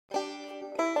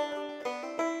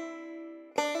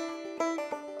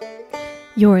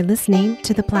You're listening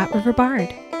to the Platte River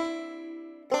Bard.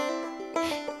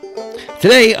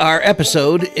 Today, our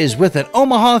episode is with an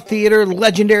Omaha theater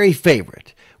legendary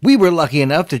favorite. We were lucky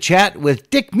enough to chat with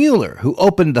Dick Mueller, who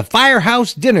opened the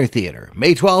Firehouse Dinner Theatre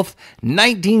May 12th,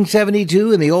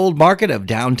 1972 in the old market of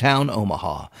downtown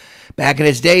Omaha. Back in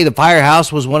its day, the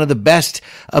Firehouse was one of the best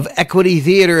of equity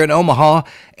theater in Omaha,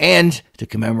 and to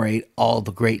commemorate all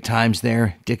the great times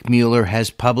there, Dick Mueller has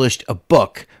published a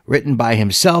book written by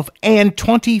himself and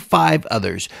 25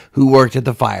 others who worked at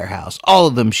the Firehouse. All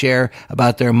of them share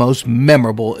about their most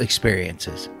memorable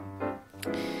experiences.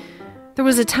 There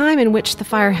was a time in which the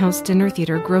Firehouse Dinner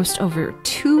Theatre grossed over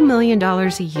 $2 million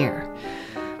a year.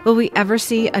 Will we ever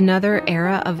see another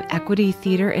era of equity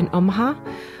theater in Omaha?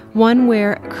 One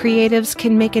where creatives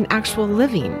can make an actual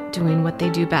living doing what they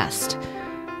do best.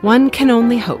 One can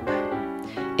only hope.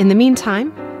 In the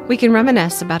meantime, we can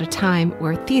reminisce about a time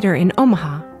where theater in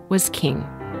Omaha was king.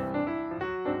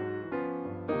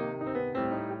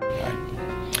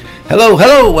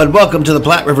 Hello, and welcome to the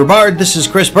Platte River Bard. This is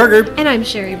Chris Berger. And I'm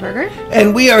Sherry Berger.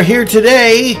 And we are here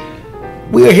today.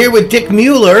 We are here with Dick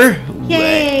Mueller.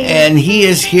 Yay! And he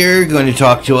is here going to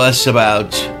talk to us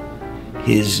about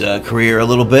his career a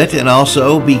little bit, and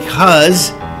also because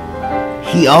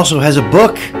he also has a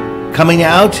book coming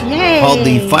out called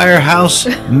the Firehouse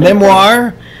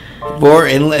Memoir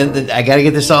and I got to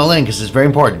get this all in because it's very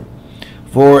important.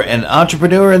 For an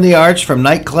entrepreneur in the arts, from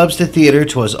nightclubs to theater,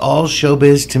 'Twas All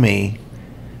Showbiz to Me,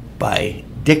 by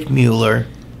Dick Mueller.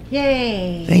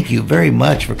 Yay! Thank you very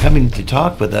much for coming to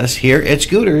talk with us here at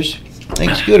Scooters.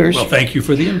 Thanks, Scooters. Well, thank you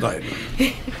for the invite.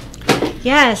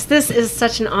 Yes, this is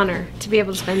such an honor to be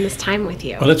able to spend this time with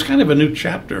you. Well, it's kind of a new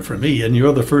chapter for me, and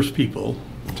you're the first people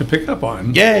to pick up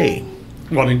on Yay!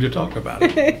 wanting to talk about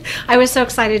it. I was so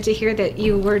excited to hear that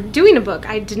you were doing a book.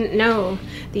 I didn't know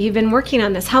that you've been working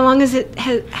on this. How long has it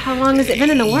been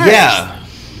in the works? Yeah.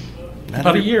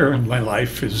 About a year of my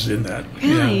life is in that.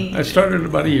 Really? Yeah, I started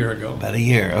about a year ago. About a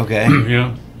year, okay.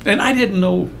 Yeah. And I didn't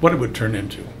know what it would turn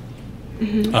into.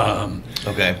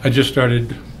 Okay. I just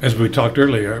started, as we talked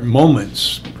earlier,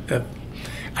 moments.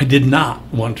 I did not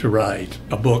want to write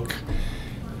a book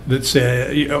that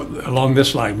said, along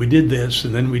this line, we did this,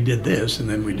 and then we did this, and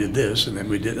then we did this, and then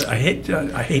we did. I hate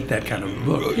that kind of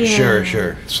book. Yeah.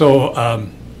 Sure. So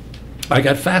I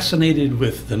got fascinated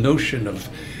with the notion of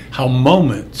how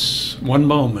one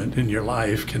moment in your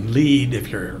life can lead, if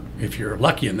you're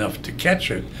lucky enough to catch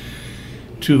it,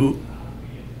 to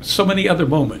so many other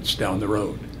moments down the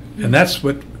road. And that's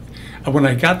what, when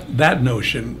I got that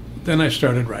notion, then I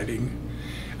started writing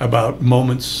about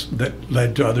moments that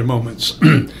led to other moments.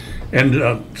 And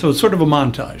so it's sort of a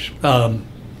montage.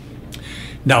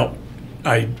 Now,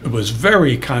 I was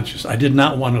very conscious. I did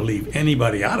not want to leave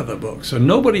anybody out of the book. So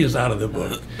nobody is out of the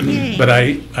book. But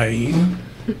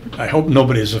I hope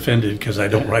nobody is offended because I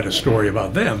don't write a story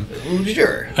about them.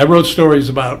 Sure. I wrote stories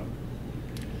about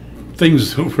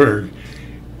things that were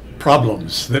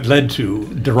problems that led to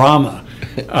drama.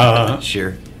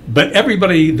 Sure. But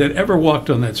everybody that ever walked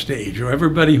on that stage, or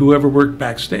everybody who ever worked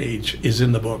backstage, is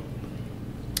in the book.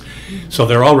 So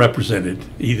they're all represented,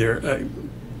 either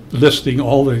listing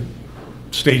all the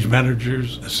stage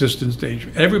managers, assistant stage,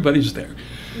 everybody's there.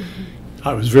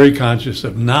 I was very conscious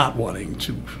of not wanting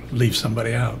to leave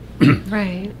somebody out.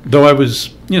 Right. Though I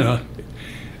was,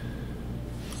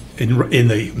 in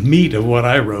the meat of what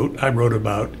I wrote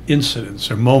about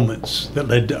incidents or moments that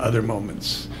led to other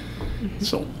moments.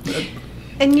 So,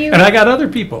 and I got other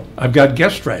people. I've got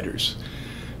guest writers.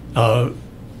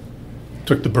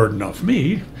 Took the burden off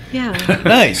me. Yeah.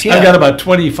 Nice, yeah. I've got about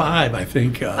 25, I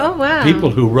think, Oh, wow.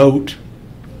 people who wrote,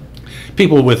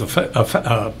 people with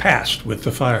a past with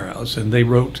the Firehouse, and they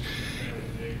wrote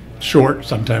short,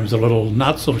 sometimes a little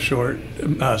not so short,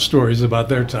 stories about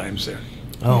their times there.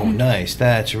 Oh, nice.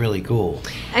 That's really cool.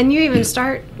 And you even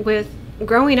start with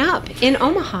growing up in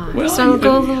Omaha. Well, So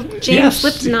go a little James yes.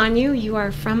 Lipton on you. You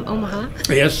are from Omaha.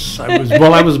 Yes, I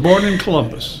was born in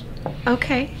Columbus.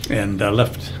 Okay. And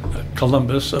left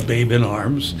Columbus, a babe in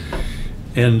arms,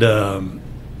 and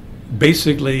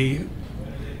basically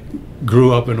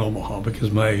grew up in Omaha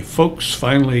because my folks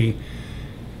finally,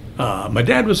 my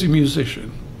dad was a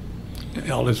musician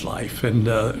all his life, and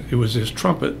it was his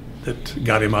trumpet that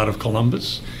got him out of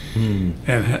Columbus,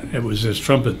 and it was his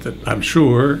trumpet that I'm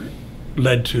sure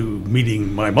led to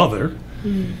meeting my mother,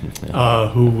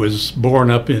 who was born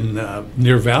up in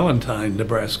near Valentine,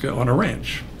 Nebraska, on a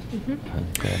ranch.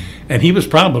 Okay. And he was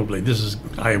probably,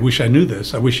 I wish I knew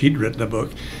this, I wish he'd written a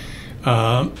book.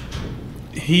 I'm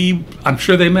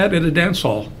sure they met at a dance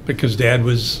hall because Dad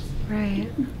was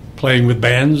playing with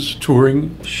bands,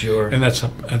 touring. Sure. And that's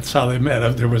how they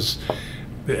met. There was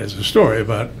there's a story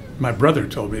about my brother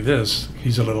told me this.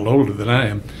 He's a little older than I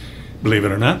am, believe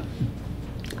it or not.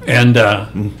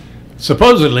 And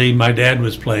supposedly my dad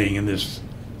was playing in this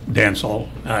dance hall.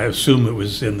 I assume it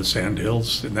was in the Sand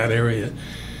Hills, in that area,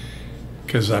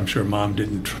 because I'm sure Mom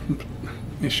didn't,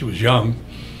 she was young.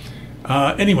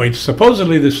 Anyway,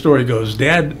 supposedly the story goes,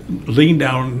 Dad leaned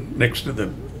down next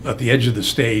to at the edge of the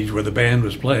stage where the band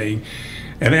was playing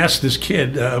and asked this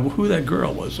kid who that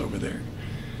girl was over there.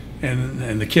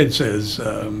 And the kid says,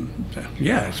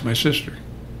 yeah, it's my sister.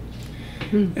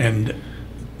 And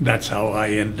that's how I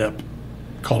ended up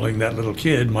calling that little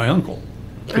kid my uncle,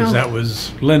 because that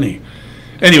was Lenny.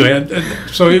 Anyway,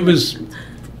 so it was,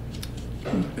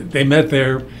 they met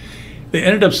there. They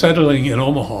ended up settling in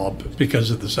Omaha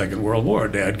because of the Second World War.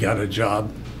 Dad got a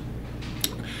job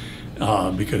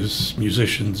because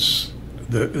musicians,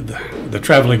 the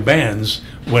traveling bands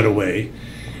went away.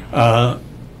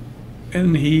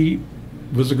 And he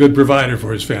was a good provider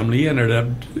for his family. He ended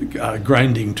up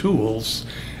grinding tools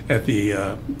at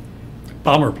the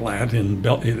bomber plant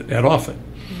at Offutt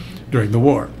during the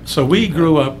war. So we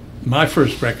grew up, my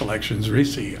first recollections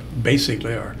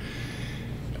basically are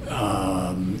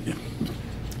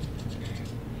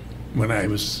when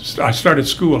I started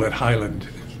school at Highland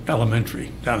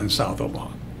Elementary down in South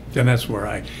Omaha. And that's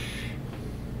where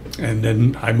and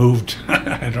then I moved,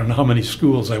 I don't know how many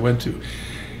schools I went to.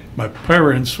 My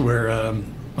parents were,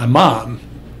 my mom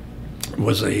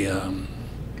was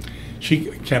she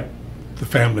kept the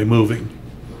family moving.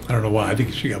 I don't know why, I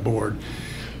think she got bored.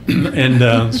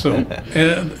 And so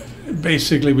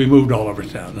basically we moved all over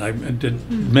town. I did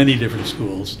many different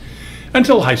schools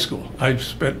until high school. I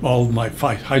spent all my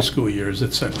high school years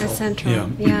at Central. At Central,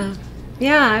 yeah.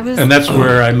 I was. And that's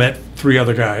where I met 3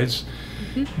 other guys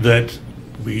that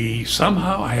we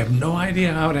somehow, I have no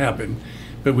idea how it happened,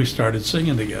 but we started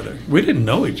singing together. We didn't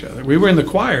know each other. We were in the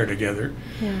choir together,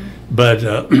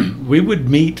 but we would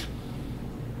meet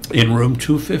in room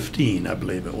 215, I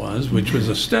believe it was, which was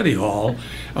a study hall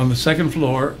on the 2nd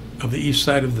floor of the east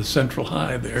side of the Central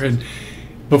High there. And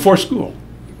before school,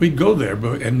 we'd go there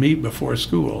and meet before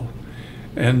school.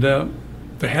 And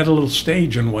they had a little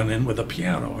stage on one end with a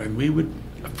piano, and we would,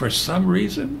 for some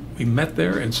reason, we met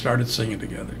there and started singing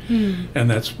together. And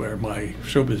that's where my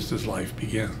show business life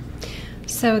began.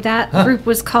 So that group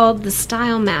was called the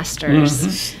Style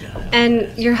Masters.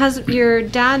 And your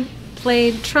dad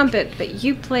played trumpet, but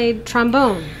you played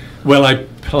trombone. Well, I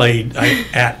played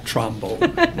at trombone.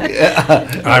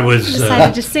 I was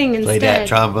decided to sing instead. Played at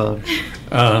trombone.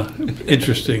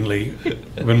 Interestingly,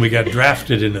 when we got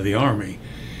drafted into the Army,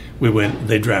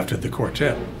 they drafted the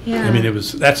quartet. Yeah. I mean,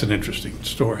 that's an interesting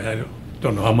story. I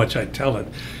don't know how much I tell it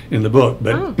in the book,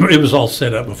 but it was all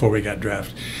set up before we got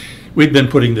drafted. We'd been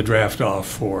putting the draft off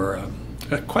for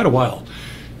quite a while,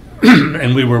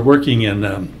 and we were working in,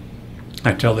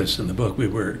 I tell this in the book, we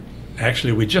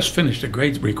just finished a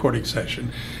great recording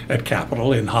session at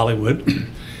Capitol in Hollywood,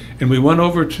 and we went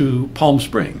over to Palm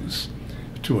Springs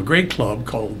to a great club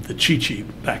called the Chi-Chi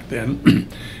back then,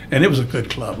 and it was a good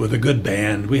club with a good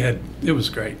band. It was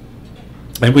great.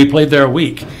 And we played there a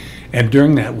week, and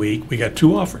during that week we got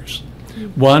 2 offers.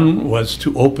 One was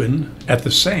to open at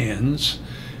the Sands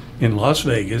in Las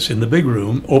Vegas in the big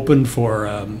room, open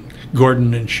for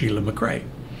Gordon and Sheila McRae.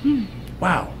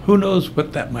 Wow, who knows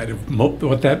what that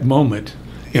what that moment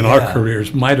in our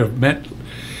careers might have meant.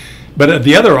 But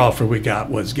the other offer we got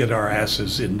was get our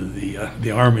asses into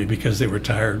the Army because they were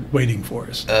tired waiting for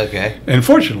us. Okay. And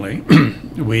fortunately,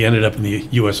 we ended up in the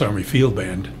U.S. Army Field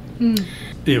Band.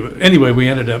 Anyway, we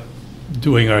ended up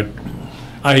doing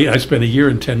I spent 1 year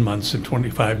and 10 months and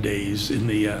 25 days in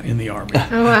the Army.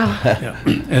 Oh, wow. Yeah.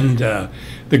 And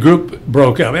the group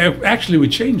broke up. Actually, we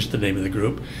changed the name of the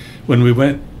group when we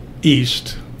went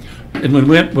east. And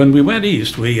when we went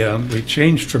east, we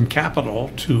changed from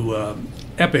Capitol to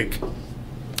Epic.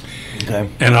 Okay.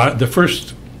 And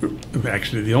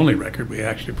the only record we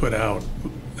actually put out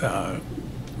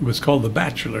was called The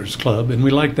Bachelors Club, and we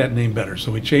liked that name better,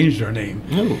 so we changed our name.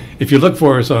 Ooh. If you look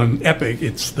for us on Epic,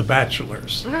 it's The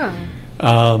Bachelors.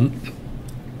 Oh.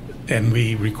 And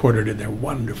we recorded in their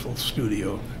wonderful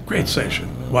studio. Great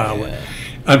session. Wow. Yeah.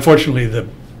 Unfortunately,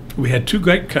 we had 2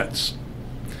 great cuts.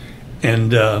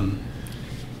 And,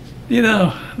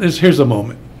 here's a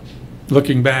moment.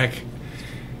 Looking back,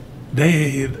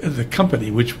 the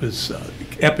company, which was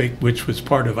Epic, which was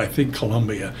part of, I think,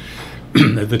 Columbia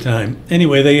at the time.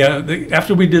 Anyway, they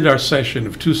after we did our session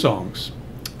of 2 songs,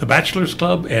 The Bachelors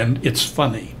Club and It's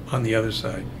Funny on the other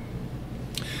side,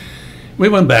 we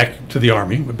went back to the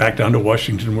Army, went back down to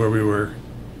Washington where we were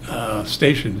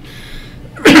stationed.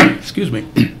 Excuse me.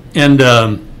 And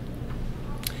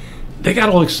they got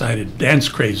all excited. Dance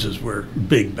crazes were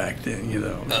big back then, you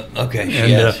know. Okay,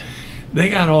 And yes. they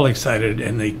got all excited,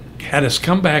 and they had us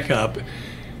come back up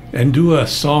and do a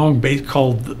song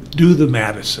called "Do the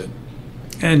Madison,"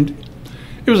 and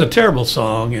it was a terrible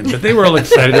song, but they were all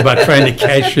excited about trying to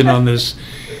cash in on this.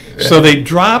 So they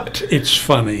dropped "It's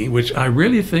Funny," which I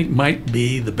really think might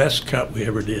be the best cut we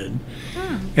ever did,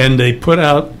 and they put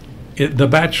out the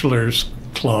Bachelors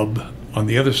Club. On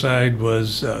the other side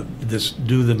was this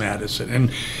 "Do the Madison,"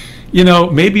 and you know,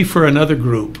 maybe for another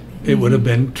group it would have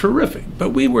been terrific, but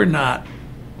we were not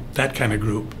that kind of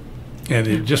group, and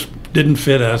it just didn't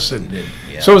fit us, and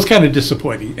so it was kind of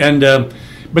disappointing. And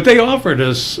but they offered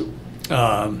us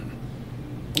a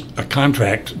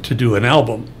contract to do an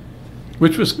album,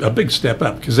 which was a big step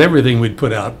up because everything we'd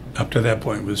put out up to that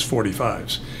point was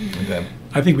 45s. Okay.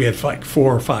 I think we had like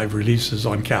 4 or 5 releases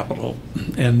on Capitol,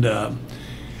 and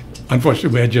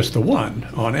unfortunately we had just the one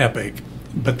on Epic.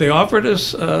 But they offered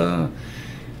us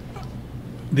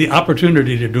the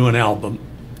opportunity to do an album,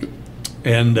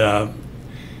 and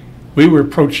we were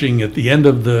approaching at the end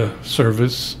of the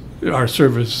service, our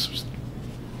service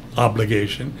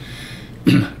obligation.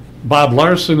 Bob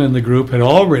Larson and the group had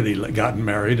already gotten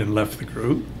married and left the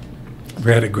group.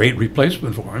 We had a great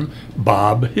replacement for him,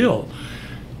 Bob Hill.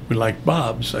 We liked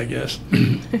Bob's, I guess.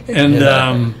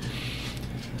 And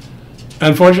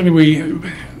unfortunately, we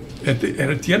at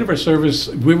the end of our service,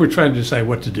 we were trying to decide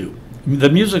what to do. The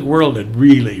music world had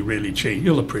really, really changed.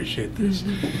 You'll appreciate this.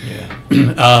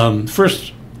 Yeah.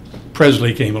 First,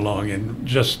 Presley came along and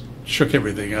just shook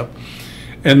everything up.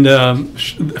 And a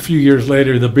few years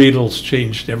later, the Beatles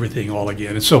changed everything all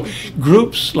again. And so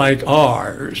groups like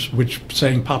ours, which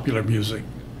sang popular music,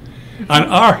 and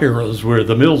our heroes were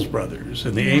the Mills Brothers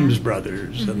and the Ames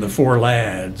Brothers and the Four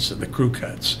Lads and the Crew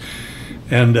Cuts.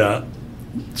 And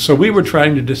so we were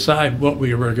trying to decide what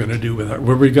we were going to do with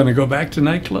were we going to go back to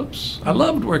nightclubs? I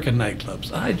loved working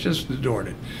nightclubs. I just adored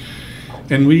it.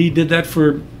 And we did that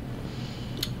from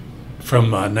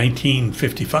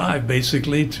 1955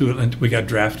 basically to we got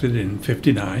drafted in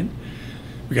 59.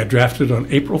 We got drafted on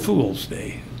April Fool's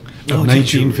Day of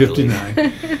 1959.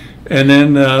 Really? And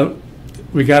then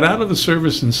we got out of the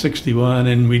service in 61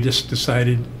 and we just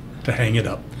decided to hang it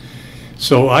up.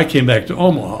 So I came back to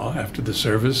Omaha after the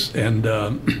service and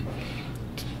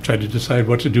tried to decide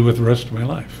what to do with the rest of my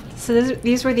life. So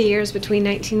these were the years between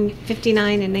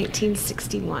 1959 and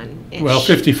 1961. Well,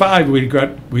 55 we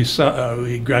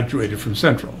graduated from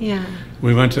Central. Yeah.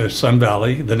 We went to Sun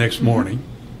Valley the next morning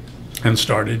and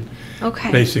started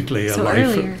basically a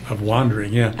life of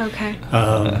wandering. Yeah. Okay.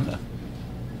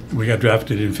 We got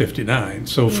drafted in 59.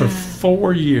 So for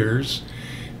 4 years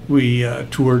we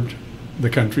toured the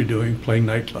country playing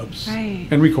nightclubs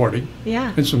and recording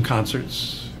and some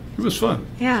concerts. It was fun.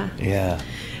 Yeah. Yeah.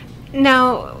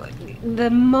 Now, the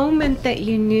moment that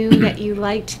you knew that you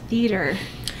liked theater,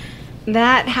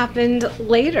 that happened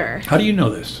later. How do you know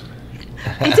this?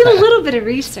 I did a little bit of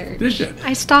research. Did you?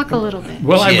 I stalk a little bit.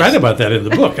 Well, I read about that in the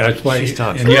book. That's why,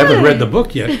 and you haven't read the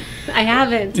book yet. I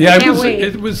haven't. Yeah, I can't wait.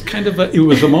 It was kind of it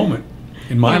was a moment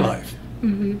in my life.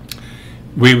 Mm-hmm.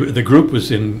 The group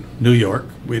was in New York.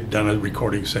 We'd done a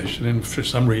recording session, and for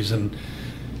some reason,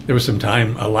 there was some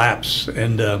time elapsed,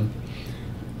 and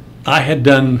I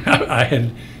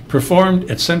had performed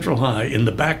at Central High in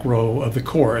the back row of the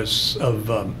chorus of,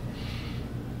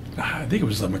 I think it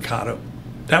was the Mikado.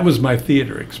 That was my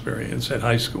theater experience at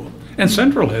high school. And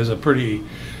Central has a pretty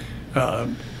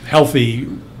healthy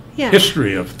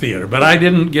history of theater, but I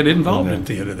didn't get involved in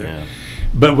theater there. Yeah.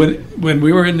 But when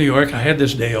we were in New York, I had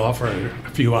this day off for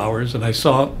a few hours, and I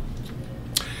saw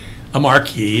a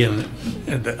marquee, and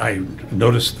I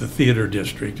noticed the theater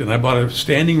district, and I bought a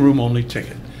standing room only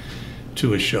ticket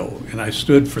to a show, and I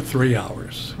stood for 3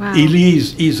 hours. Wow.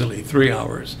 Easily 3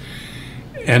 hours.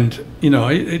 And,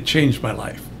 it changed my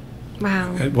life.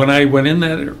 Wow. When I went in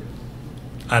there,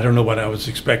 I don't know what I was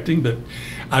expecting, but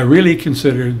I really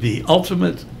considered the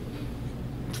ultimate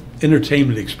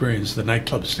entertainment experience the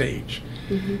nightclub stage.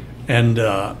 Mm-hmm. And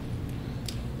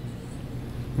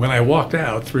when I walked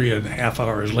out 3.5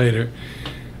 hours later,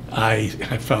 I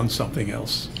found something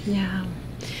else. Yeah.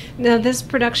 Now, this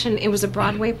production, it was a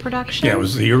Broadway production? Yeah, it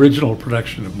was the original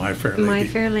production of My Fair Lady. My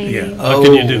Fair Lady. Yeah. How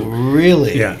can you do?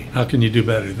 Really? Yeah. How can you do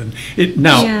better than it?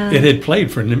 Now, it had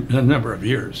played for a number of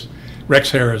years.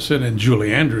 Rex Harrison and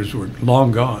Julie Andrews were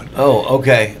long gone. Oh,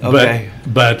 okay.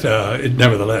 But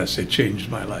nevertheless, it changed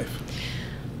my life.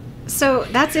 So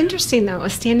that's interesting, though, a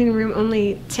standing room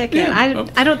only ticket. Yeah.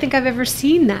 I don't think I've ever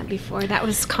seen that before. That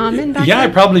was common back then? I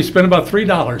probably spent about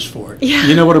 $3 for it. Yeah.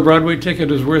 You know what a Broadway ticket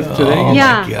is worth today?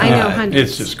 Yeah, I know,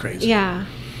 hundreds. It's just crazy. Yeah.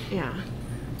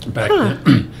 Back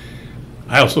then.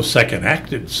 I also second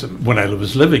acted when I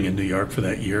was living in New York for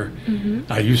that year.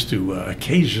 I used to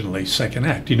occasionally second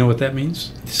act. Do you know what that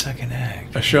means? Second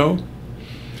act. A show?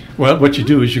 Well, what you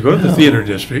do is you go to the theater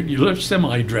district, you live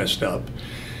semi-dressed up,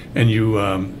 and you,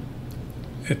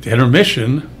 at the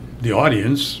intermission, the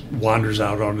audience wanders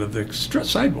out onto the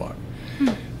sidewalk.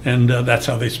 And that's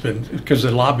how they spend, because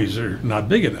the lobbies are not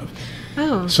big enough.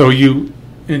 Oh. So you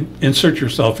insert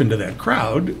yourself into that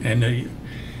crowd, and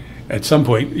at some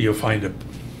point you'll find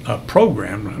a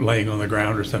program laying on the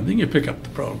ground or something. You pick up the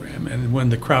program, and when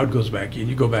the crowd goes back in,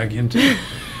 you go back in too.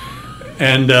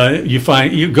 And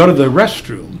you go to the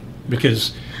restroom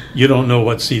because you don't know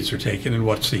what seats are taken and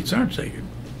what seats aren't taken.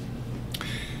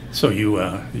 So you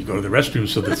go to the restroom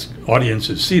so the audience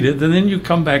is seated, and then you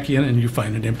come back in and you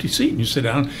find an empty seat and you sit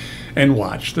down and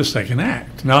watch the second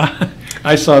act. Now,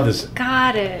 I saw this.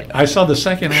 Got it. I saw the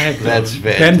second act That's of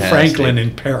Ben fantastic. Franklin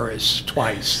in Paris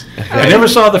twice. I never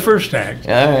saw the first act,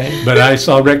 All right. but I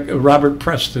saw Robert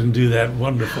Preston do that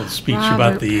wonderful speech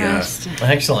about the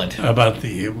Excellent.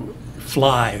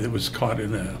 fly that was caught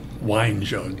in a wine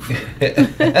jug.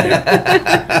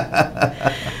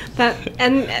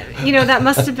 That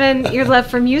must have been your love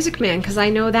for Music Man, because I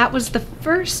know that was the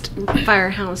first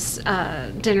Firehouse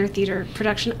Dinner Theater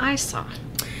production I saw.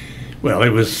 Well, it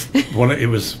was one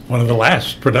of the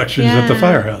last productions at the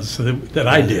Firehouse that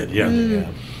I did. Yeah.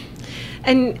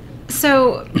 And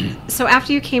so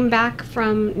after you came back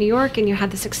from New York and you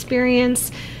had this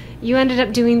experience, you ended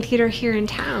up doing theater here in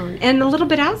town and a little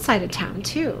bit outside of town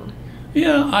too.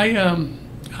 Yeah, I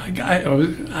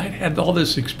had all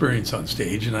this experience on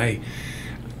stage, and I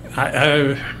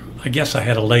guess I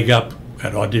had a leg up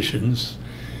at auditions.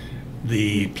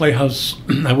 The Playhouse,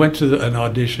 I went to an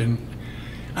audition.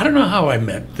 I don't know how I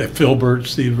met the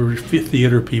Filberts, the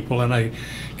theater people, and I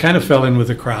kind of fell in with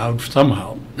the crowd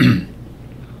somehow.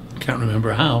 Can't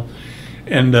remember how.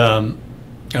 And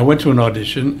I went to an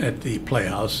audition at the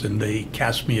Playhouse, and they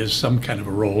cast me as some kind of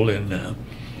a role in the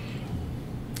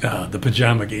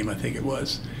Pajama Game, I think it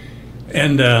was.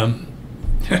 And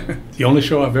the only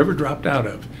show I've ever dropped out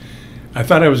of. I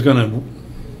thought it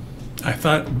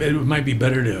might be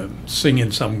better to sing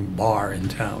in some bar in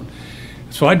town.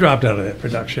 So I dropped out of that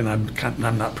production. I'm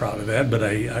not proud of that, but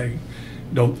I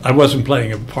wasn't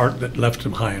playing a part that left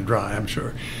him high and dry, I'm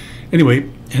sure. Anyway,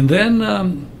 and then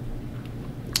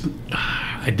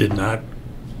I did not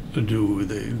do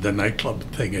the nightclub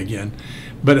thing again,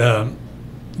 but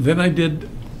then I did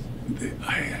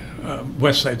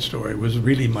West Side Story was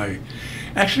really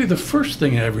actually the first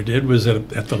thing I ever did was at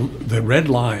the Red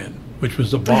Lion, which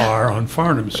was a bar on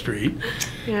Farnham Street.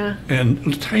 Yeah. And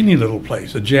a tiny little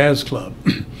place, a jazz club.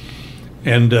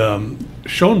 And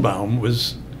Schoenbaum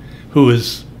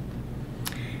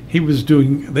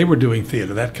they were doing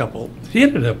theater, that couple. He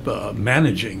ended up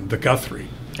managing the Guthrie.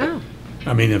 Oh.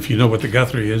 I mean, if you know what the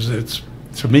Guthrie is,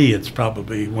 to me, it's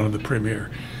probably one of the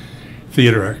premier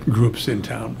theater groups in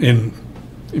town, in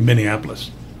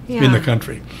Minneapolis, in the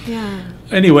country. Yeah.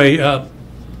 Anyway,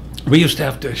 we used to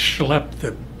have to schlep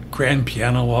the grand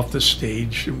piano off the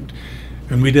stage, and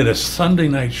we did a Sunday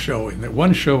night show, and that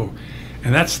one show,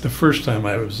 and that's the first time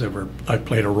I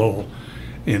played a role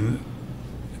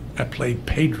I played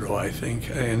Pedro, I think,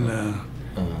 and I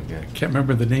can't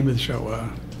remember the name of the show.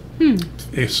 It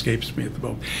escapes me at the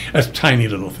moment. A tiny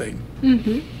little thing.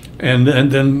 Mm-hmm. And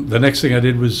then the next thing I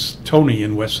did was Tony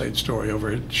in West Side Story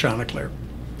over at Chanticleer.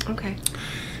 Okay.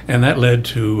 And that led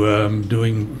to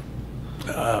doing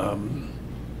the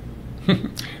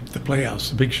Playhouse,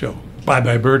 the big show, Bye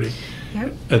Bye Birdie,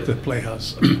 at the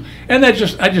Playhouse. And I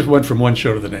just went from one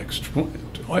show to the next,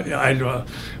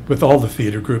 with all the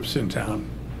theater groups in town.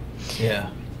 Yeah.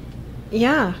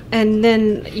 Yeah, and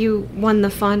then you won the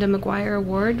Fonda McGuire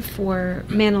Award for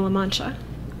Man of La Mancha.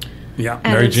 Yeah,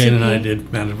 At Mary Jane and I MCP.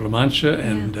 did Man of La Mancha,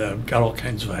 and got all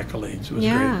kinds of accolades. It was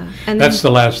Yeah, great. and That's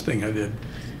then- the last thing I did.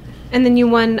 And then you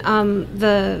won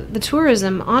the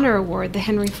Tourism Honor Award, the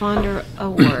Henry Fonda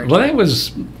Award. Well, that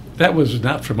was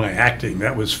not for my acting.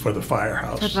 That was for the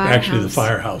Firehouse. The Firehouse. Actually, the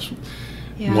Firehouse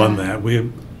Yeah. won that. We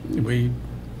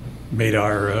made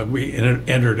we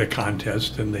entered a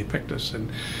contest, and they picked us, and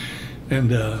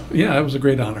yeah, it was a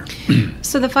great honor.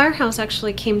 So the Firehouse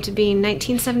actually came to be in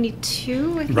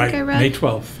 1972, I think Right, I read. May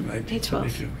 12th, May 12th.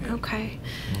 1972. Yeah. Okay.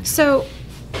 So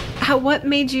what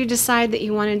made you decide that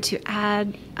you wanted to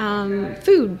add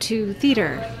food to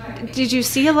theater? Did you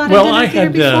see a lot of dinner theater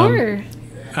before?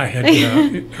 I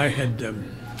had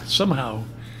somehow,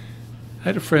 I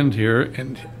had a friend here,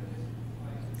 and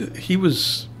he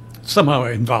was somehow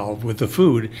involved with the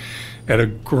food at a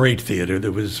great theater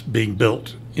that was being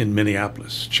built in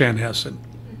Minneapolis, Chanhassen.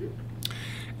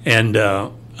 And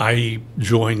I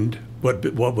joined what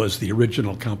was the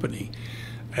original company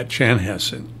at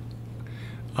Chanhassen.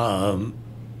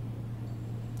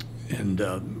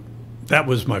 That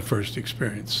was my first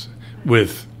experience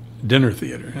with dinner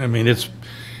theater. I mean, it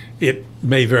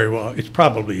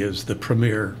probably is the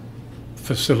premier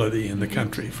facility in the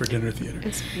country for dinner theater.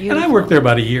 It's beautiful. And I worked there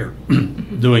about a year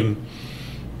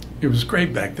it was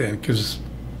great back then, because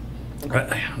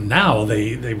now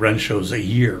they run shows a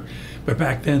year. But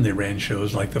back then they ran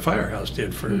shows like the Firehouse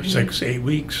did for 6, 8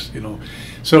 weeks,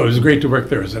 So it was great to work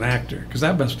there as an actor, because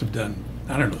I must have done,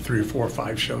 I don't know, 3 or 4 or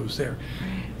 5 shows there.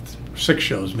 Right. 6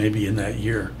 shows maybe in that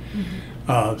year.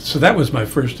 So that was my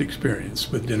first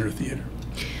experience with dinner theater.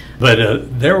 But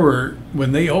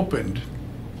when they opened,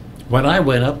 when I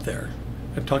went up there,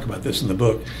 I talk about this in the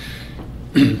book,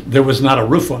 there was not a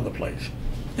roof on the place.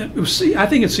 I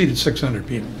think it seated 600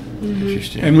 people.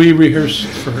 Interesting. And we rehearsed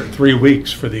for 3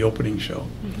 weeks for the opening show,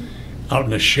 out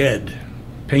in a shed,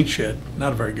 paint shed.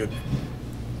 Not a very good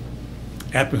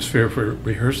atmosphere for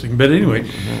rehearsing. But anyway,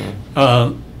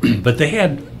 but they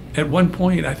had, at one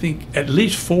point, I think, at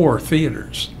least 4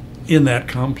 theaters in that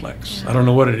complex. I don't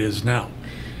know what it is now.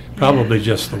 Probably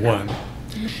just the one.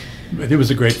 But it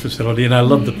was a great facility, and I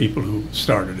loved the people who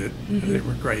started it. They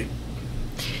were great.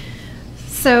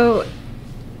 So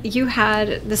you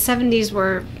had, the 70s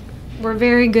were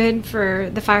very good for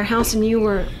the Firehouse, and you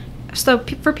were, so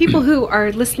for people who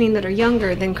are listening that are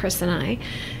younger than Chris and I,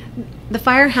 the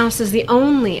Firehouse is the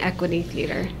only equity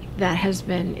theater that has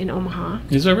been in Omaha.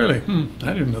 Is it really?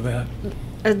 I didn't know that.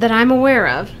 That I'm aware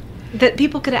of. That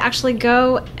people could actually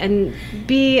go and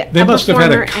be They must have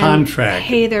had a contract. And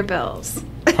pay their bills.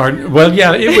 Pardon? Well,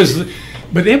 yeah, it was,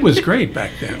 but it was great back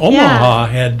then. Omaha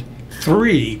had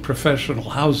 3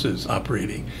 professional houses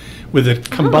operating with a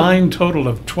combined total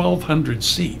of 1,200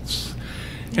 seats.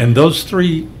 And those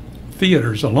 3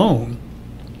 theaters alone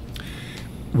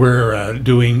were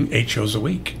doing 8 shows a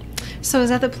week. So is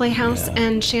that the Playhouse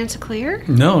and Chanticleer?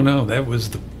 No, that was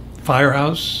the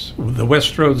Firehouse, the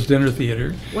Westroads Dinner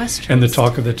Theater, and the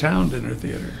Talk of the Town Dinner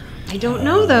Theater. I don't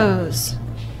know those.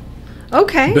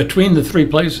 Okay. Between the 3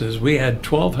 places, we had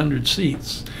 1,200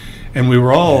 seats, and we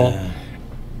were all,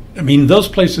 I mean, those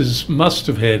places must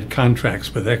have had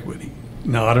contracts with equity.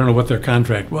 Now, I don't know what their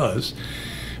contract was,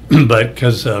 but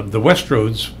because the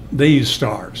Westroads, they used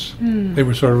stars. They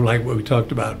were sort of like what we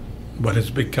talked about, what has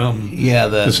become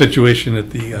the situation at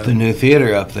the new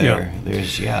theater up there.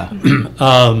 There's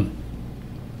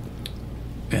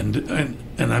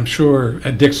and I'm sure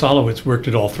Dick Solowitz worked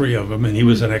at all 3 of them, and he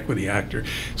was an equity actor.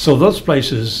 So those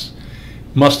places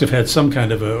must have had some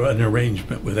kind of an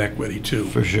arrangement with equity too.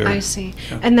 For sure. I see.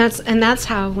 Yeah. And that's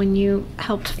how, when you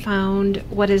helped found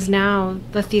what is now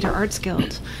the Theater Arts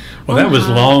Guild. Well, that was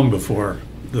long before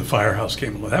the Firehouse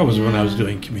came along. That was when I was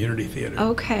doing community theater.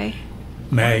 Okay.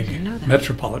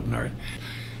 Metropolitan Art.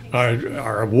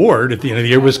 Our award at the end of the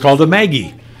year was called the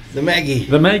Maggie. The Maggie.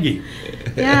 The Maggie.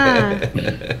 Yeah.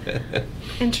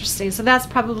 Interesting. So that's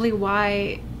probably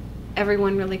why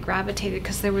everyone really gravitated,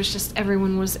 because there was just,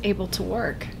 everyone was able to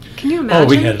work. Can you imagine? Oh,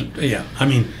 we had, I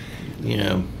mean,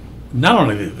 not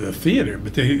only the theater,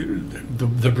 but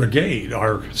the brigade,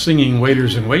 our singing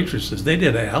waiters and waitresses, they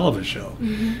did a hell of a show.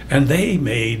 And they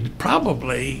made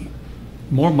probably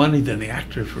more money than the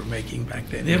actors were making back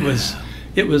then.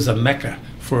 It was a mecca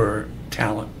for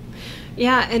talent.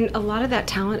 Yeah, and a lot of that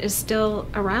talent is still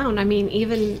around. I mean,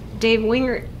 even Dave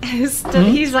Winger is still,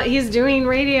 he's doing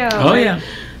radio.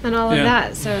 And all of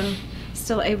that, so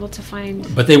still able to find.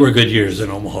 But they were good years in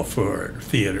Omaha for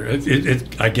theater.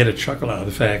 I get a chuckle out of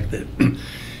the fact that,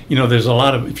 there's a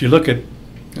lot of, if you look at,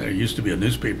 there used to be a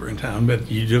newspaper in town,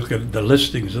 but you look at the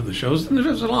listings of the shows, and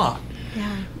there's a lot.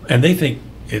 Yeah. And they think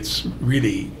it's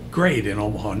really great in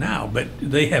Omaha now, but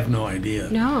they have no idea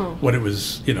what it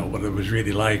was, what it was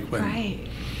really like when. Right.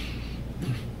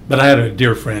 But I had a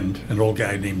dear friend, an old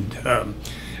guy named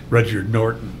Rudyard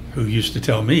Norton, who used to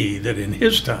tell me that in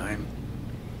his time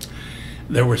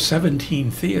there were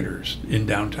 17 theaters in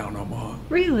downtown Omaha.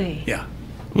 Really? Yeah.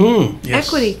 Yes.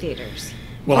 Equity theaters.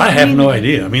 Well, I have no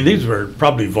idea. I mean, these were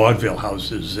probably vaudeville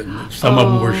houses, and some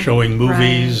of them were showing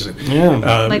movies.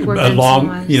 Right. Like where Benson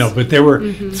was. But there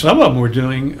were some of them were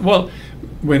doing, well,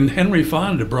 when Henry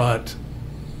Fonda brought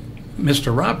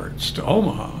Mr. Roberts to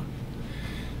Omaha,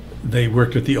 they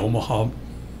worked at the Omaha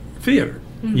Theater.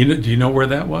 Do you know where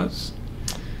that was?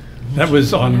 That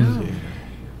was on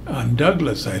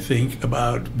Douglas, I think,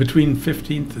 about between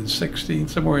 15th and 16th,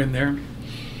 somewhere in there.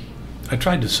 I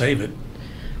tried to save it.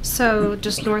 So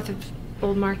just north of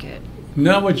Old Market?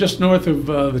 No, just north of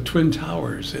the Twin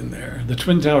Towers in there. The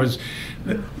Twin Towers,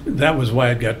 that was why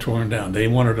it got torn down. They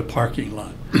wanted a parking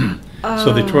lot.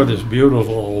 So they tore this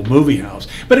beautiful old movie house.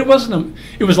 But it wasn't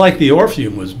it was like the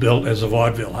Orpheum was built as a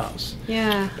vaudeville house.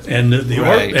 Yeah. And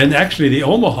Right. and actually the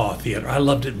Omaha Theater, I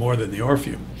loved it more than the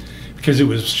Orpheum because it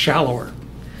was shallower.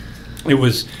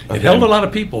 It held a lot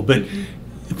of people, but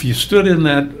if you stood in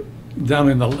that down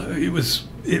in it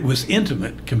was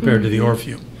intimate compared to the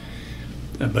Orpheum.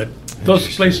 But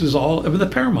those places the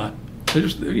Paramount,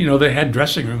 they had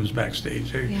dressing rooms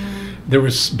backstage.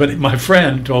 But my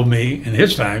friend told me in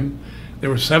his time there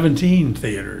were 17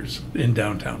 theaters in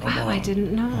downtown Omaha. Wow, I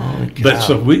didn't know that. But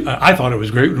so I thought it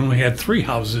was great when we had 3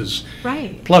 houses,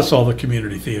 Right. plus all the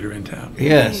community theater in town.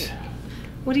 Yes.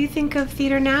 What do you think of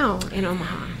theater now in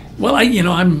Omaha? Well,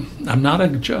 I'm not a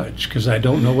judge because I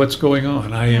don't know what's going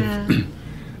on.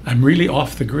 I'm really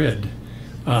off the grid,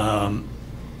 so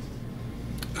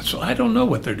I don't know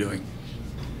what they're doing.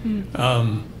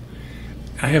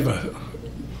 I have a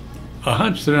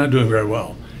hunch they're not doing very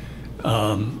well,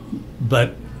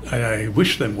 but I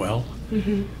wish them well.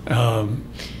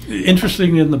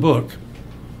 Interesting in the book,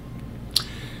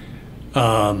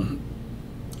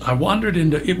 I wandered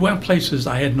it went places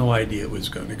I had no idea it was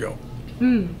going to go.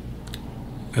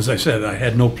 As I said, I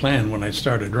had no plan when I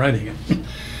started writing it,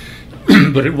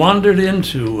 but it wandered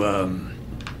into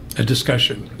a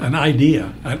discussion, an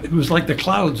idea. It was like the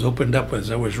clouds opened up as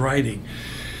I was writing.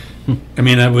 I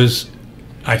mean,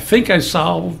 I think I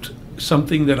solved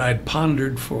something that I'd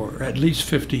pondered for at least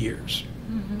 50 years.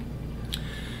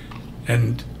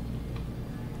 And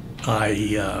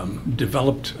I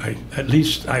developed, I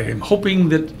am hoping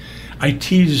that I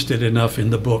teased it enough in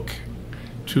the book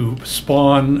to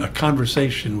spawn a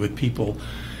conversation with people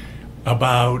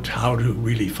about how to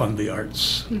really fund the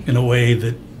arts in a way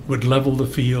that would level the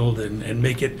field and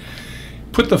make it,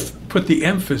 put the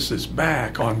emphasis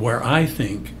back on where I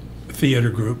think theater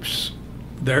groups,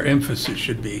 their emphasis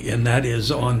should be, and that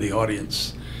is on the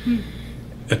audience.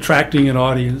 Attracting an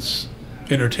audience,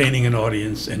 entertaining an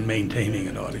audience, and maintaining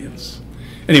an audience.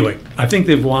 Anyway, I think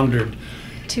they've wandered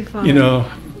Too far.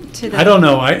 I don't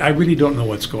know. I really don't know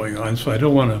what's going on, so I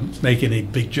don't want to make any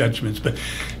big judgments. But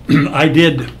I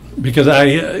did, because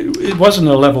it wasn't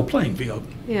a level playing field.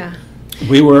 Yeah.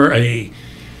 We were a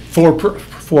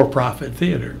for-profit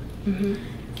theater.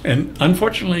 And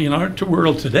unfortunately, in our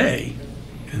world today,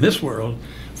 in this world,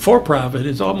 for-profit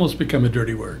has almost become a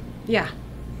dirty word. Yeah.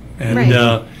 And, right.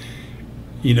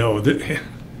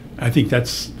 I think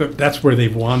that's where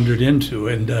they've wandered into.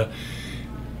 And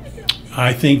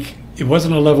I think it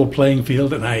wasn't a level playing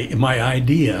field, and my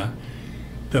idea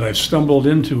that I've stumbled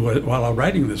into while I'm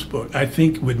writing this book, I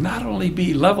think would not only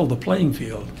be level the playing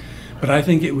field, but I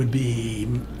think it would be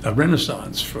a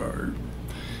renaissance for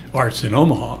arts in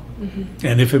Omaha.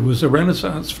 And if it was a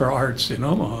renaissance for arts in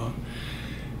Omaha,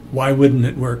 why wouldn't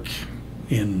it work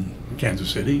in Kansas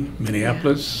City,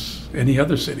 Minneapolis, any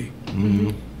other city?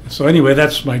 So anyway,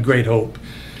 that's my great hope,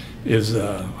 is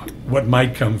what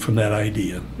might come from that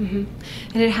idea. And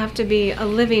it'd have to be a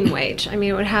living wage. I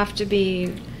mean, it would have to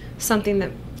be something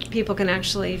that people can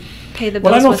actually pay the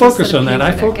bills with. Well, I don't focus on instead of that. I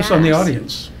paying for their focus on the gas.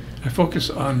 audience. I focus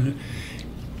on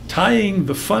tying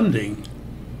the funding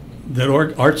that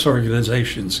arts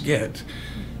organizations get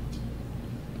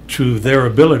to their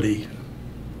ability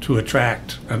to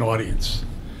attract an audience.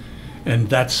 And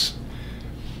that's,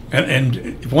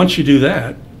 and once you do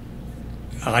that,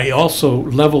 I also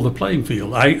level the playing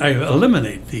field. I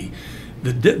eliminate the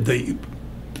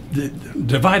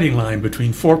dividing line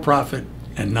between for-profit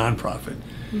and nonprofit.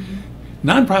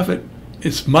 Nonprofit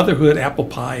is motherhood, apple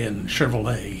pie, and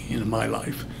Chevrolet in my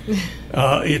life.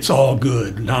 It's all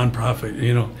good,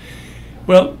 nonprofit,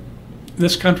 Well,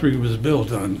 this country was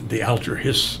built on the Alter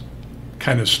Hiss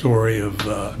kind of story of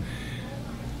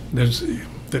there's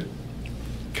that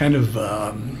kind of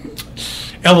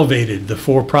elevated the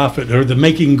for-profit or the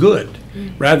making good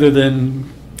rather than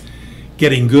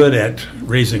getting good at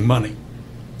raising money.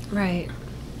 Right.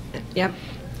 Yep.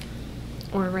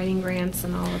 Or writing grants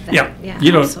and all of that. Yeah.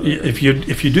 You don't. absolutely.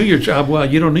 If you do your job well,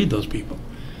 you don't need those people.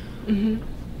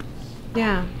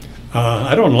 Yeah.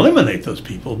 I don't eliminate those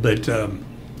people, but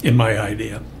in my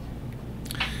idea.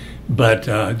 But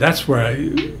that's where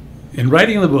in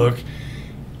writing the book,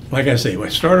 like I say, I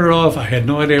started off, I had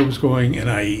no idea where it was going, and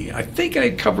I think I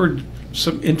covered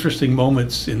some interesting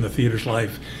moments in the theater's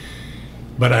life,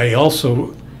 but I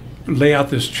also lay out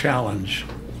this challenge.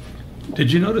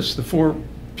 Did you notice the 4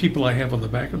 people I have on the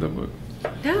back of the book?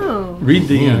 No. Read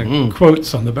the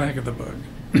quotes on the back of the book.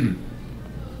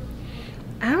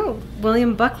 Oh,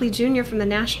 William Buckley Jr. from the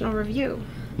National Review.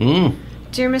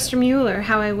 Dear Mr. Mueller,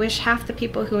 how I wish half the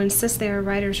people who insist they are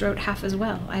writers wrote half as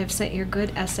well. I have sent your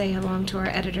good essay along to our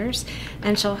editors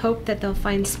and shall hope that they'll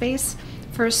find space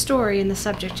for a story in the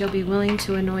subject. You'll be willing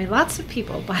to annoy lots of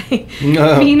people by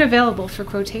being available for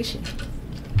quotation.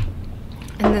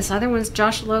 And this other one's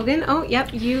Josh Logan. Oh,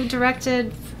 yep, you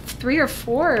directed 3 or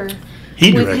 4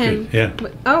 He with directed, him. yeah.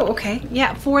 Oh, okay.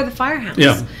 Yeah, for the Firehouse.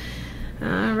 Yeah.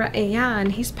 Right, yeah,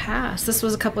 and he's passed. This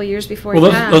was a couple of years before Well,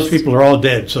 he passed. those people are all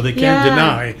dead, so they can't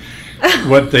deny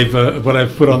what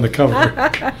I've put on the cover.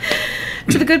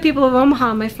 To the good people of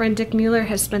Omaha, my friend Dick Mueller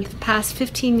has spent the past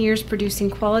 15 years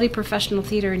producing quality professional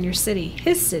theater in your city,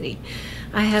 his city.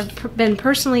 I have been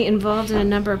personally involved in a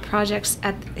number of projects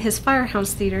at his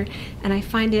Firehouse Theater, and I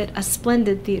find it a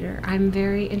splendid theater. I'm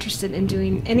very interested in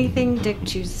doing anything Dick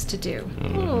chooses to do.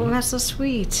 Oh, that's so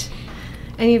sweet.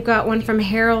 And you've got one from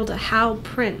Harold Hal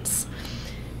Prince.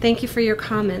 Thank you for your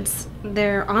comments.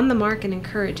 They're on the mark and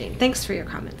encouraging. Thanks for your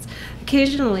comments.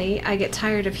 Occasionally, I get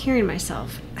tired of hearing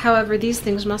myself. However, these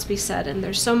things must be said, and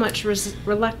there's so much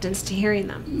reluctance to hearing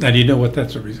them. Now, do you know what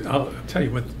that's a reason? I'll tell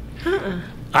you what.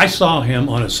 I saw him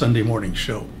on a Sunday morning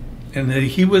show, and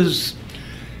he was,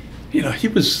 you know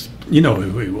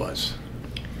who he was.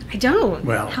 I don't.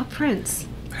 Well, Hal Prince.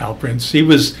 Hal Prince. He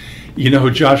was, you know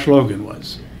who Josh Logan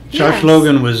was. Josh Yes.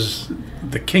 Logan was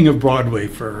the king of Broadway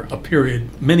for a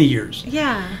period, many years.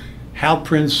 Yeah. Hal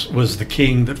Prince was the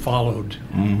king that followed.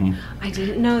 I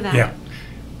didn't know that. Yeah.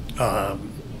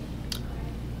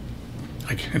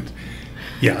 I can't.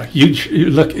 Yeah, you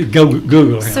look, go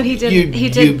Google him. So he did. You, he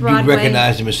did you Broadway.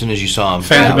 recognized him as soon as you saw him.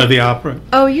 Phantom of the Opera.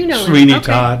 Oh, you know him. Sweeney Okay.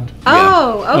 Todd.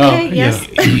 Oh, okay. Yes.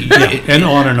 Yeah, and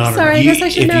on and on. Sorry. I guess I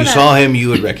should if know you that. saw him, you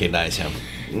would recognize him.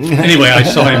 Anyway, I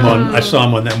saw him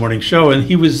on that morning show, and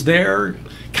he was there,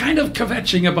 kind of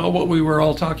kvetching about what we were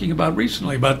all talking about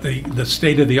recently, about the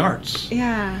state of the arts.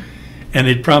 Yeah. And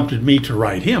it prompted me to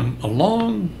write him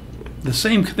along the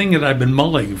same thing that I've been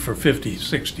mulling for 50,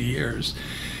 60 years.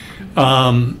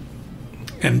 And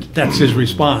that's his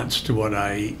response to what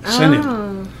I sent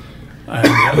him.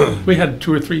 And, we had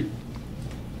 2 or 3,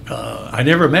 I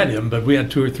never met him, but we had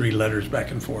 2 or 3 letters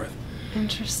back and forth.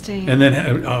 Interesting. And then,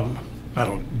 I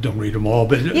don't read them all,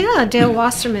 but Yeah, Dale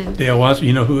Wasserman. Dale Wasserman,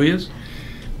 you know who he is?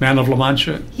 Man of La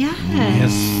Mancha. Yes.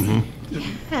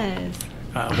 Yes.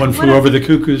 One Flew Over the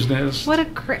Cuckoo's Nest. What a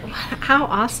great! How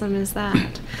awesome is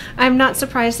that? I'm not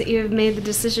surprised that you have made the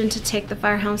decision to take the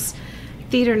Firehouse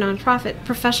Theater nonprofit.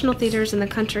 Professional theaters in the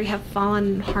country have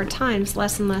fallen in hard times.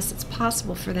 Less and less it's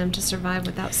possible for them to survive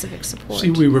without civic support.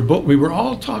 See, we were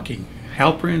all talking.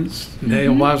 Hal Prince,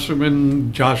 Dale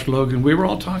Wasserman, Josh Logan. We were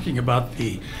all talking about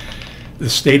the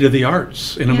state of the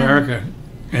arts in America,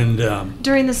 and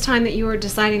during this time that you were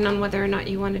deciding on whether or not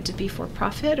you wanted to be for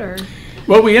profit, or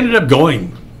well, we ended up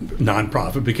going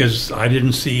nonprofit because I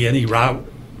didn't see any route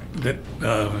that,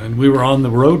 and we were on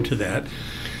the road to that.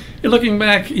 And looking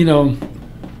back, you know,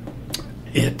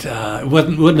 it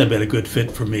wouldn't have been a good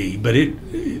fit for me, but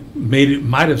it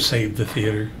might have saved the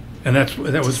theater, and that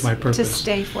was my purpose. to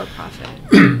stay for profit.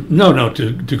 No,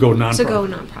 to go nonprofit. To go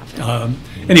nonprofit.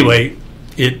 Anyway,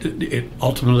 it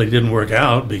ultimately didn't work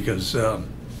out because,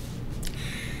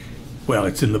 well,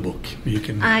 it's in the book. You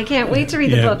can. I can't wait to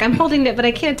read the book. I'm holding it, but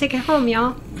I can't take it home,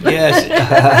 y'all. Yes.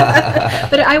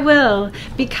 But I will,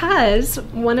 because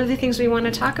one of the things we want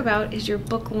to talk about is your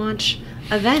book launch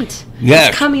event. Yes.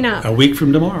 It's coming up. A week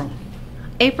from tomorrow.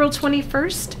 April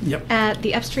 21st Yep. at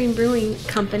the Upstream Brewing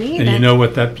Company. And that you know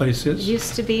what that place is?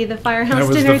 used to be the Firehouse That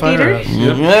was Dinner the Theatre. Firehouse. Yeah,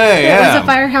 Yep. It yeah. was a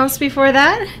Firehouse before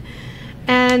that.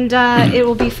 And it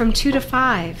will be from 2 to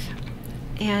 5.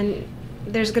 And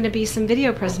there's going to be some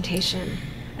video presentation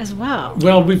as well.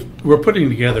 Well, we're putting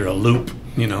together a loop,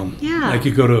 you know. Yeah. Like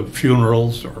you go to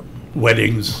funerals or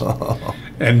weddings,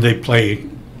 and they play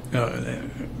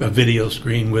a video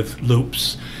screen with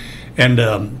loops.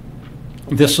 And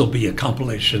this will be a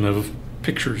compilation of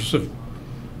pictures of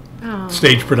Oh.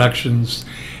 stage productions,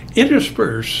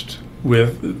 interspersed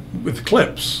with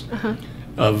clips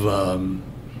of,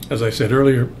 as I said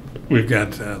earlier, we've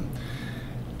got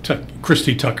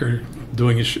Christy Tucker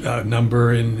doing a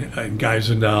number in Guys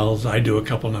and Dolls. I do a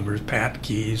couple numbers. Pat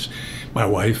Keys, my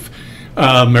wife.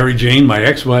 Mary Jane, my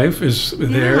ex-wife, is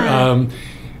there. Yeah.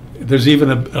 There's even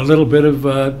a little bit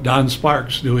of Don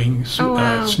Sparks doing Oh,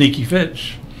 wow. Sneaky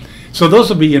Fish. So those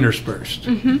will be interspersed.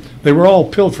 They were all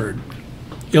pilfered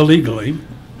illegally,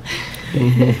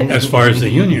 as far as the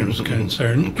union was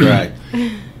concerned. Right.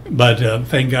 But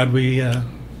thank God we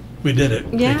did it,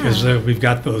 Yeah. because we've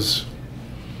got those,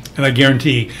 and I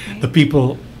guarantee the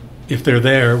people, if they're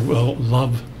there, will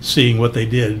love seeing what they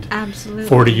did Absolutely.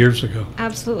 40 years ago.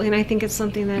 Absolutely. And I think it's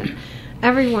something that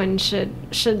everyone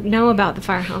should know about the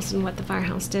Firehouse and what the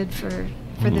Firehouse did for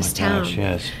this town. Gosh,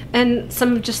 yes. And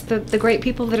some of just the great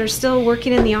people that are still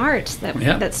working in the arts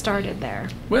that started there.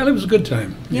 Well, it was a good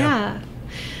time. Yeah.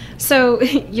 So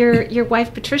your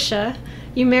wife Patricia,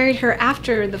 you married her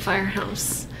after the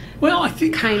Firehouse. Well, I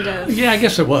think kind of. Yeah, I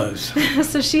guess it was.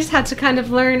 So she's had to kind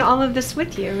of learn all of this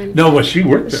with you. And No, well, she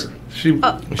worked there. She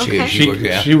okay. She worked,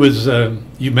 yeah. she was.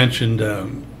 You mentioned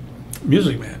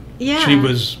Music Man. Yeah. She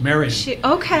was married.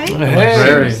 Okay.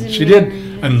 Hey. She did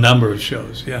a number of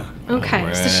shows. Yeah. Okay.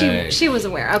 All So right. she was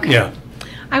aware. Okay. Yeah.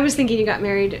 I was thinking you got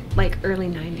married like early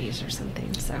 90s or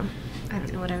something. So I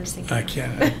don't know what I was thinking. I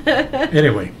can't.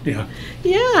 Anyway, yeah.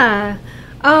 Yeah.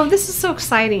 Oh, this is so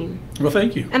exciting. Well,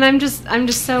 thank you. And I'm just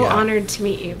so Yeah. honored to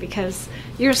meet you because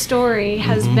your story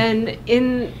has been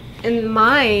in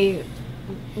my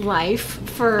life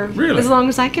for Really? as long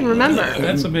as I can remember.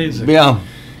 That's amazing. Yeah.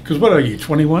 Because what are you,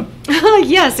 21?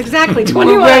 Yes, exactly. We're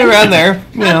 21. right around there.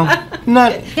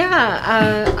 Not.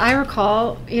 Yeah, I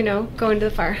recall, going to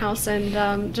the Firehouse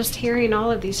and just hearing all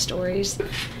of these stories.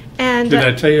 And Did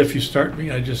I tell you if you start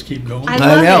me, I just keep going? I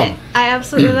love know. it. I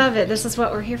absolutely love it. This is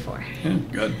what we're here for. Yeah,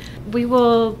 good. We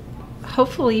will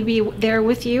hopefully be there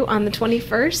with you on the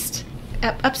 21st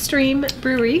at Upstream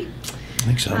Brewery I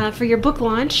think so. for your book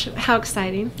launch. How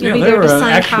exciting. You'll Yeah, be they there were to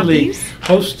sign actually copies.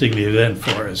 hosting the event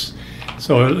for us.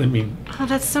 So, I mean, Oh,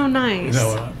 that's so nice.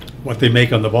 what they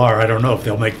make on the bar, I don't know if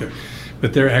they'll make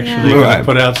but they're actually Yeah. going Right. to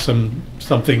put out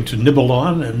something to nibble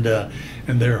on,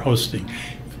 and they're hosting.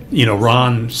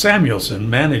 Ron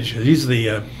Samuelson he's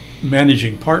the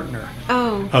managing partner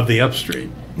Oh, of the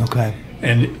Upstream. Okay.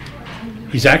 And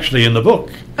he's actually in the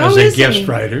book Oh, as a is he? guest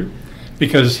writer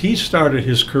because he started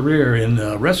his career in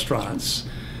restaurants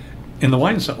in the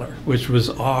wine cellar, which was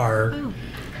our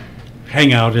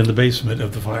hangout in the basement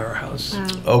of the Firehouse. wow.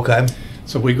 Okay.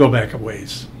 So we go back a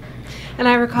ways. And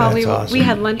I recall That's we awesome.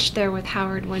 had lunch there with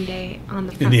Howard one day on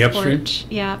the front the Upstream? porch.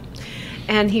 Yeah.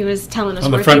 And he was telling us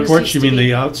On where the front things porch, used you to mean be.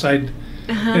 the outside?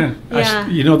 Uh-huh. Yeah.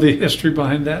 You know the history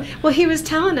behind that? Well, he was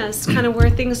telling us kind of where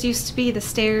things used to be, the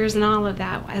stairs and all of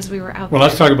that as we were out Well, there.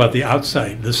 let's talk about the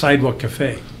outside, the sidewalk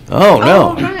cafe. Oh,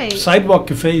 no. Oh, right. Sidewalk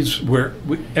cafes where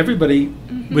everybody,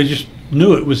 we just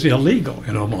knew it was illegal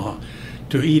in Omaha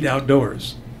to eat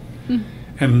outdoors.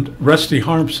 And Rusty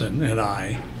Harmson and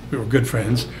I, we were good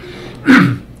friends,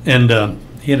 and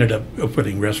he ended up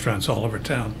opening restaurants all over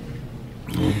town.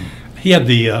 He had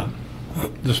the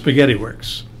Spaghetti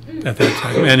Works at that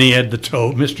time, and he had the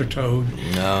Toad, Mr. Toad.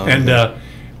 No. And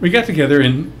we got together,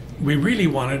 and we really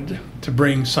wanted to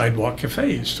bring sidewalk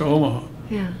cafes to Omaha.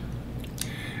 Yeah.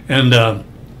 And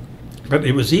but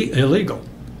it was illegal.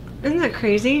 Isn't that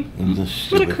crazy?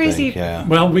 What a crazy- Yeah.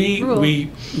 Well, we Rule.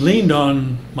 leaned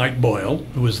on Mike Boyle,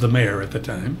 who was the mayor at the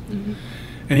time,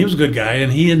 and he was a good guy,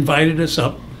 and he invited us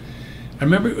up. I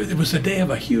remember it was the day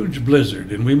of a huge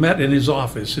blizzard, and we met in his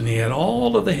office, and he had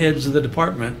all of the heads of the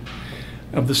department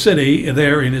of the city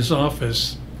there in his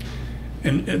office.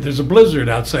 And there's a blizzard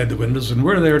outside the windows, and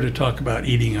we're there to talk about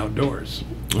eating outdoors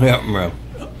Yeah, bro.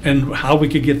 and how we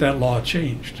could get that law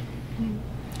changed.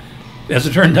 As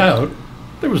it turned out,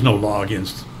 there was no law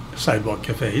against sidewalk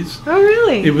cafes. Oh,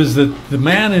 really? It was the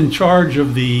man in charge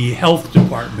of the health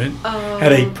department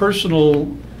had a personal,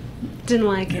 Didn't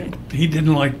like it.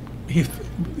 he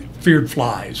feared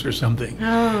flies or something.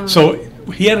 Oh. So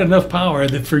he had enough power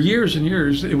that for years and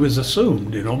years it was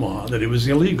assumed in Omaha that it was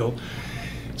illegal.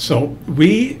 So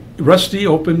Rusty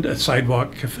opened a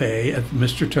sidewalk cafe at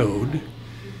Mr. Toad,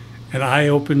 and I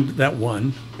opened that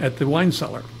one at the wine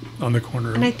cellar on the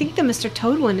corner. And I think the Mr.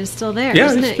 Toad one is still there, Yeah,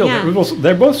 isn't it's it? still there.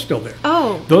 They're both still there.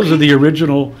 Oh, Those are the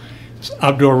original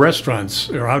outdoor restaurants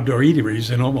or outdoor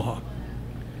eateries in Omaha,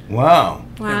 Wow.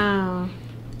 wow.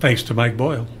 thanks to Mike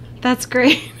Boyle. That's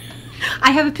great.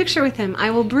 I have a picture with him. I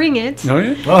will bring it. Oh,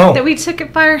 yeah? Oh. That we took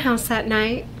at Firehouse that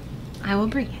night. I will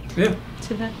bring it Yeah.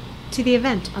 to the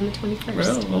event on the 21st.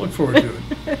 Well, I look forward to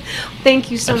it. Thank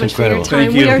you so That's much for your incredible.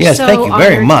 time. Thank you. We are Yes, so thank you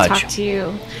very honored much. to talk to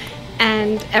you.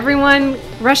 And everyone,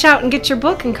 rush out and get your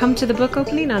book and come to the book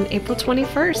opening on April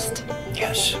 21st.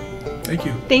 Yes. Thank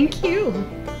you. Thank you.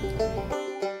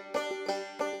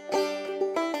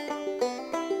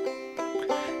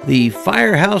 The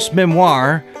Firehouse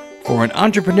Memoir for an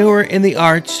entrepreneur in the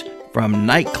arts, from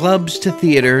nightclubs to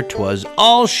theater, 'twas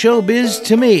all showbiz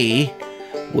to me,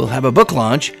 will have a book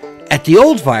launch at the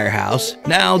old Firehouse,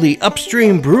 now the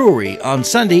Upstream Brewery, on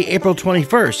Sunday, April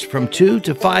 21st from 2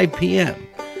 to 5 p.m.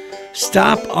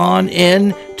 Stop on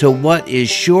in to what is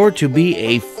sure to be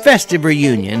a festive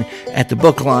reunion at the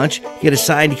book launch, get a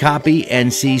signed copy,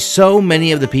 and see so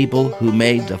many of the people who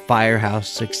made the Firehouse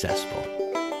successful.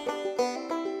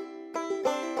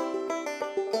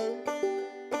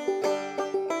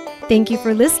 Thank you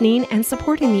for listening and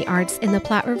supporting the arts in the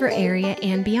Platte River area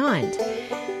and beyond.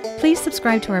 Please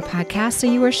subscribe to our podcast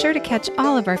so you are sure to catch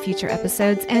all of our future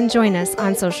episodes and join us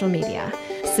on social media.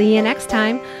 See you next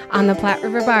time on the Platte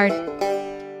River Bard.